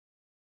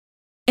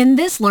In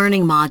this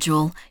learning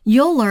module,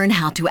 you'll learn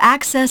how to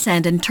access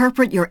and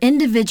interpret your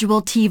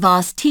individual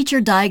TVAS Teacher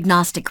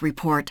Diagnostic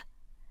Report.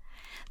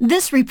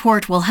 This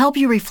report will help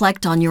you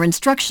reflect on your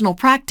instructional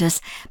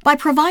practice by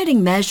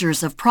providing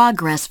measures of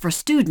progress for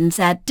students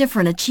at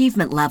different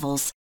achievement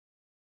levels.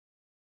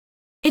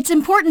 It's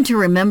important to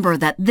remember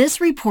that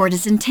this report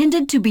is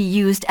intended to be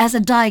used as a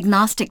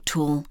diagnostic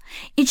tool.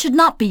 It should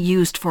not be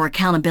used for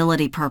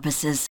accountability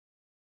purposes.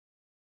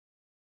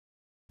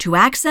 To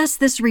access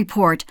this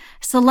report,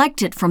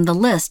 select it from the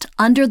list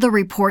under the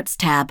Reports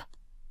tab.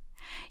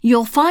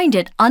 You'll find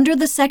it under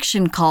the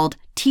section called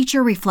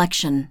Teacher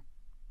Reflection.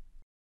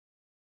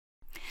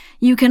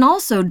 You can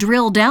also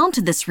drill down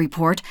to this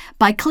report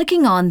by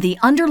clicking on the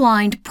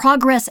underlined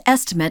Progress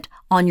Estimate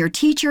on your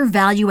Teacher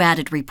Value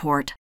Added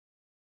report.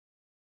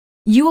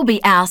 You will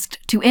be asked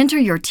to enter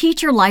your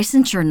teacher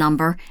licensure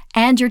number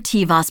and your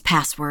TVAS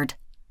password.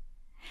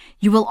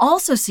 You will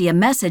also see a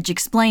message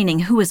explaining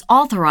who is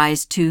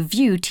authorized to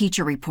view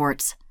teacher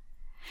reports.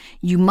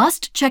 You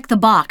must check the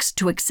box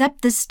to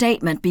accept this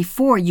statement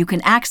before you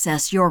can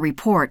access your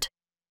report.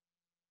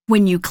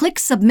 When you click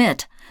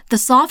Submit, the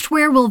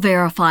software will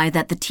verify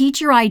that the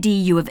teacher ID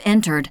you have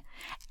entered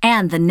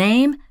and the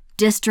name,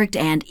 district,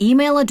 and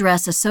email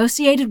address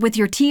associated with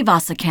your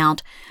TVAS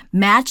account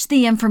match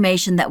the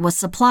information that was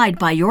supplied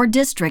by your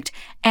district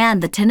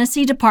and the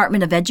Tennessee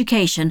Department of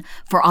Education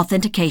for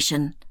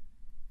authentication.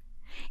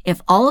 If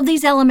all of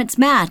these elements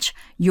match,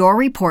 your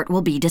report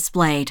will be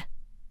displayed.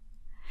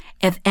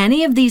 If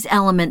any of these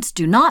elements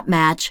do not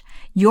match,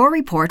 your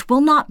report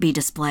will not be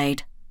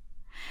displayed.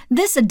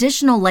 This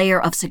additional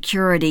layer of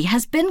security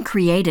has been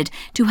created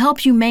to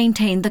help you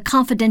maintain the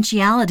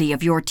confidentiality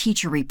of your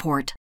teacher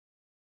report.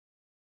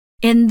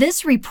 In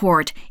this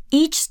report,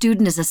 each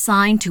student is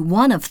assigned to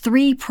one of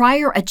 3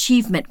 prior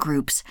achievement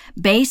groups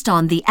based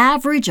on the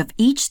average of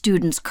each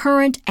student's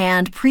current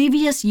and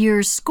previous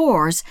year's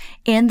scores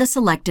in the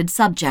selected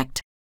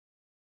subject.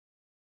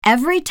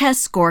 Every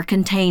test score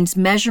contains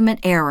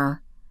measurement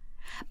error.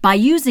 By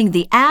using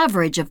the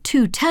average of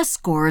 2 test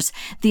scores,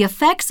 the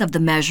effects of the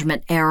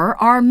measurement error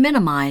are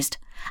minimized,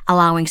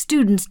 allowing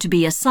students to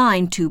be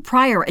assigned to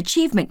prior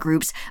achievement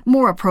groups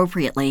more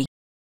appropriately.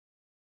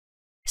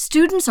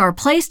 Students are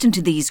placed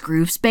into these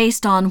groups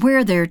based on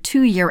where their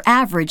 2-year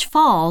average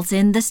falls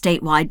in the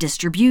statewide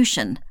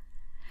distribution.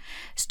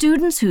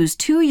 Students whose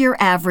 2-year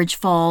average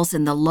falls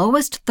in the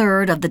lowest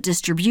third of the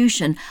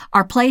distribution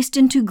are placed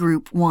into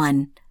Group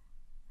 1.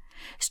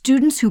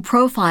 Students who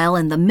profile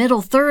in the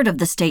middle third of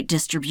the state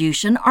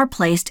distribution are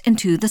placed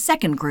into the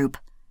second group.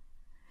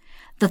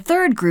 The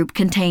third group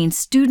contains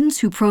students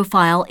who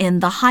profile in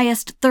the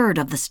highest third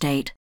of the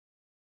state.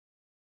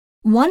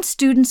 Once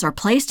students are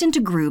placed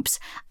into groups,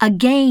 a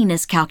gain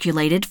is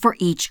calculated for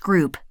each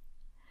group.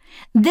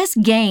 This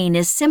gain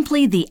is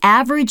simply the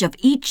average of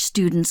each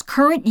student's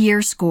current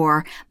year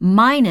score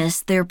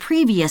minus their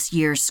previous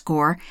year's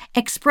score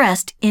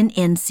expressed in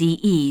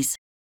NCEs.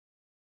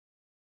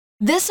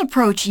 This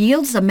approach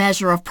yields a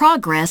measure of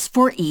progress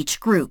for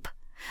each group.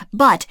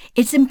 But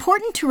it's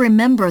important to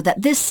remember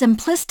that this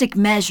simplistic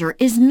measure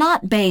is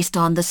not based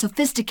on the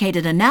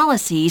sophisticated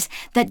analyses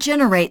that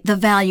generate the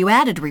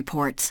value-added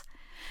reports.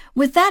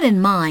 With that in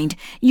mind,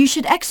 you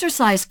should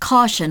exercise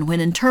caution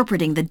when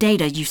interpreting the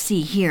data you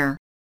see here.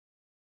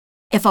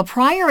 If a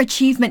prior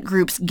achievement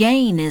group's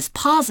gain is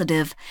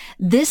positive,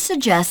 this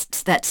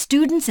suggests that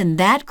students in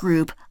that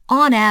group,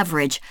 on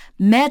average,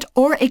 met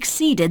or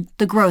exceeded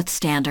the growth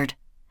standard.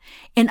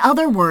 In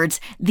other words,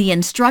 the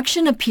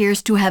instruction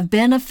appears to have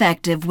been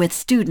effective with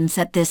students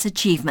at this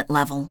achievement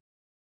level.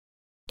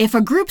 If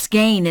a group's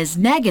gain is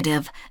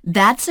negative,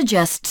 that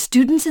suggests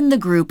students in the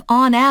group,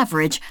 on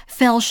average,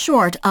 fell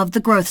short of the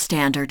growth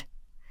standard.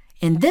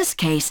 In this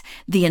case,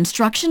 the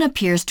instruction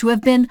appears to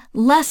have been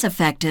less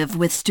effective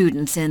with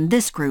students in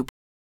this group.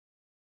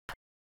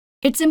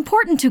 It's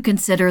important to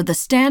consider the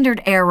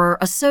standard error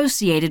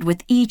associated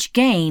with each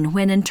gain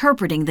when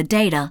interpreting the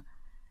data.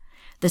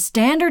 The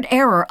standard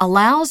error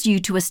allows you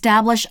to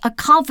establish a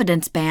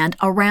confidence band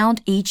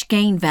around each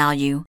gain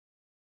value.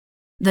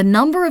 The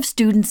number of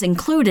students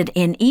included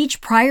in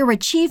each prior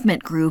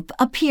achievement group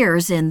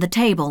appears in the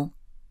table.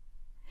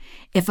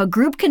 If a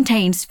group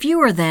contains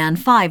fewer than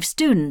 5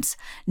 students,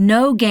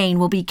 no gain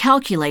will be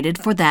calculated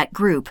for that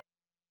group.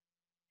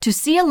 To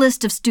see a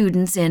list of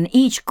students in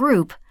each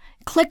group,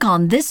 click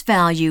on this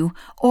value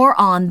or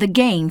on the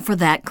gain for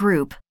that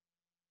group.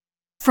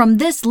 From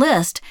this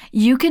list,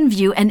 you can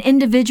view an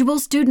individual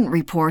student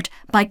report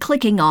by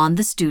clicking on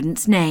the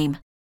student's name.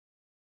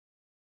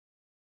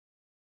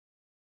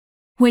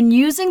 When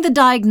using the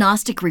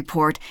diagnostic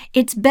report,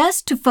 it's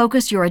best to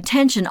focus your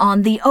attention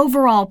on the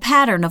overall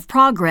pattern of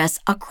progress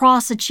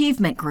across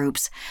achievement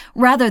groups,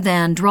 rather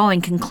than drawing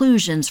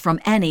conclusions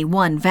from any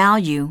one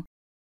value.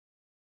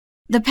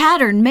 The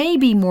pattern may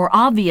be more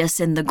obvious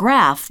in the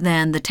graph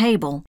than the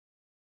table.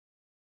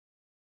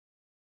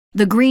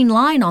 The green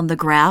line on the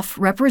graph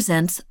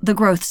represents the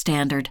growth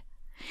standard.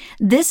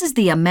 This is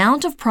the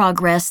amount of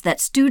progress that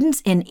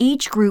students in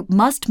each group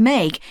must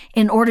make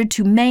in order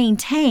to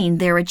maintain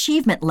their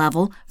achievement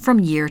level from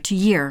year to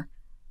year.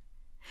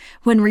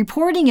 When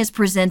reporting is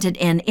presented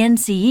in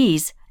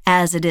NCEs,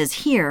 as it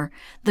is here,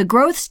 the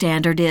growth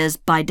standard is,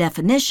 by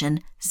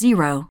definition,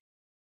 0.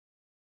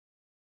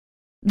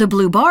 The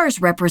blue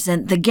bars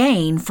represent the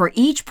gain for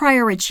each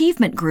prior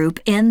achievement group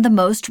in the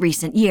most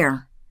recent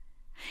year.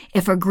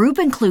 If a group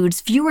includes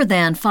fewer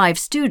than 5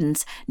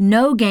 students,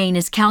 no gain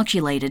is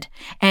calculated,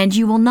 and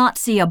you will not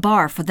see a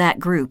bar for that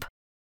group.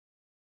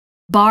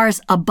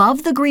 Bars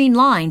above the green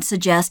line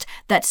suggest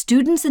that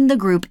students in the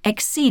group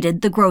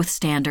exceeded the growth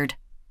standard.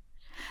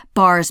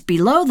 Bars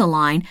below the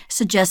line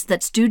suggest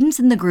that students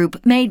in the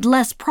group made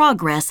less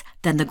progress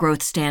than the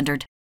growth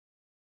standard.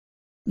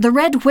 The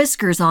red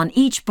whiskers on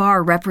each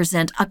bar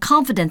represent a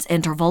confidence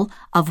interval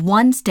of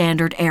 1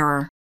 standard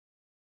error.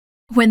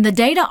 When the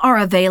data are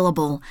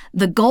available,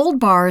 the gold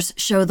bars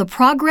show the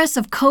progress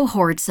of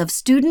cohorts of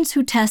students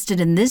who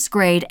tested in this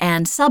grade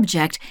and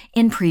subject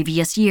in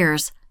previous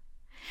years.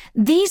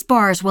 These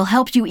bars will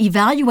help you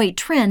evaluate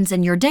trends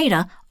in your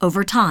data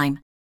over time.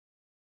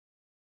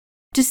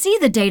 To see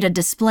the data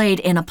displayed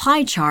in a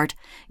pie chart,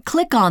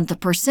 click on the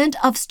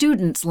 % of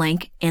students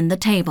link in the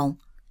table.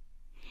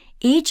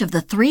 Each of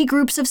the 3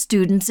 groups of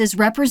students is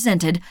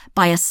represented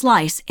by a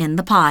slice in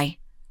the pie.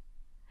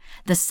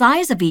 The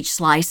size of each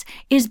slice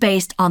is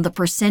based on the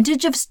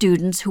percentage of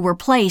students who were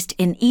placed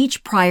in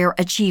each prior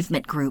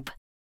achievement group.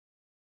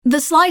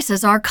 The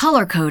slices are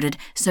color-coded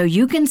so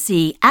you can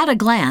see at a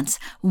glance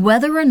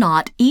whether or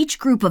not each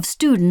group of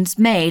students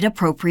made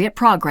appropriate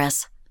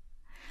progress.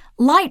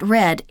 Light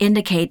red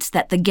indicates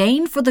that the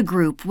gain for the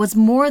group was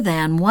more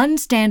than 1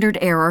 standard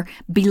error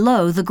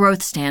below the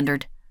growth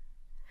standard.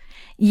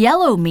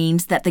 Yellow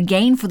means that the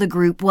gain for the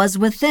group was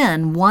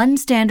within 1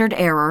 standard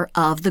error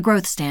of the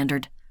growth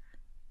standard.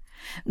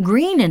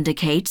 Green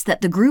indicates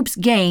that the group's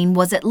gain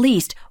was at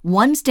least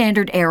 1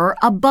 standard error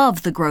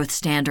above the growth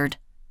standard.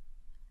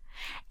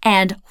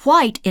 And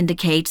white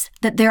indicates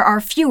that there are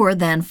fewer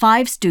than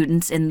 5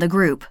 students in the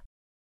group.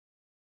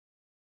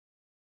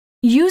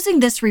 Using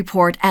this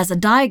report as a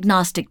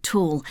diagnostic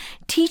tool,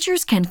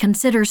 teachers can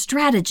consider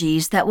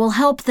strategies that will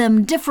help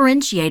them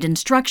differentiate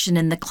instruction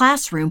in the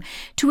classroom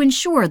to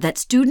ensure that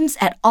students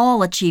at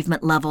all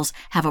achievement levels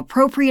have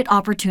appropriate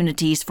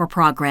opportunities for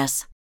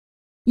progress.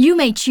 You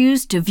may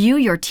choose to view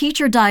your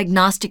teacher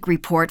diagnostic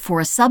report for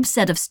a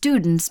subset of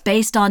students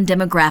based on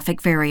demographic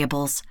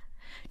variables.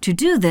 To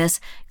do this,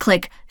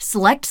 click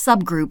Select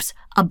Subgroups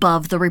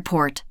above the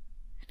report.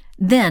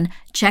 Then,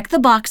 check the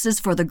boxes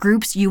for the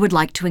groups you would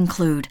like to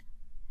include.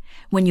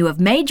 When you have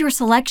made your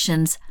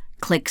selections,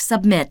 click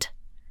Submit.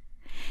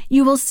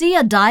 You will see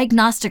a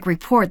diagnostic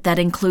report that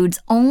includes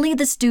only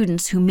the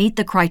students who meet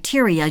the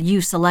criteria you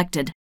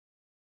selected.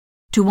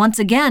 To once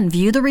again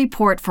view the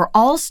report for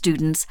all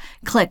students,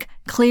 click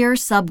Clear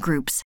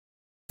Subgroups.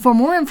 For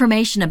more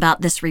information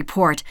about this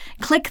report,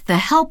 click the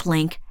Help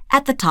link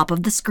at the top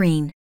of the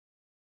screen.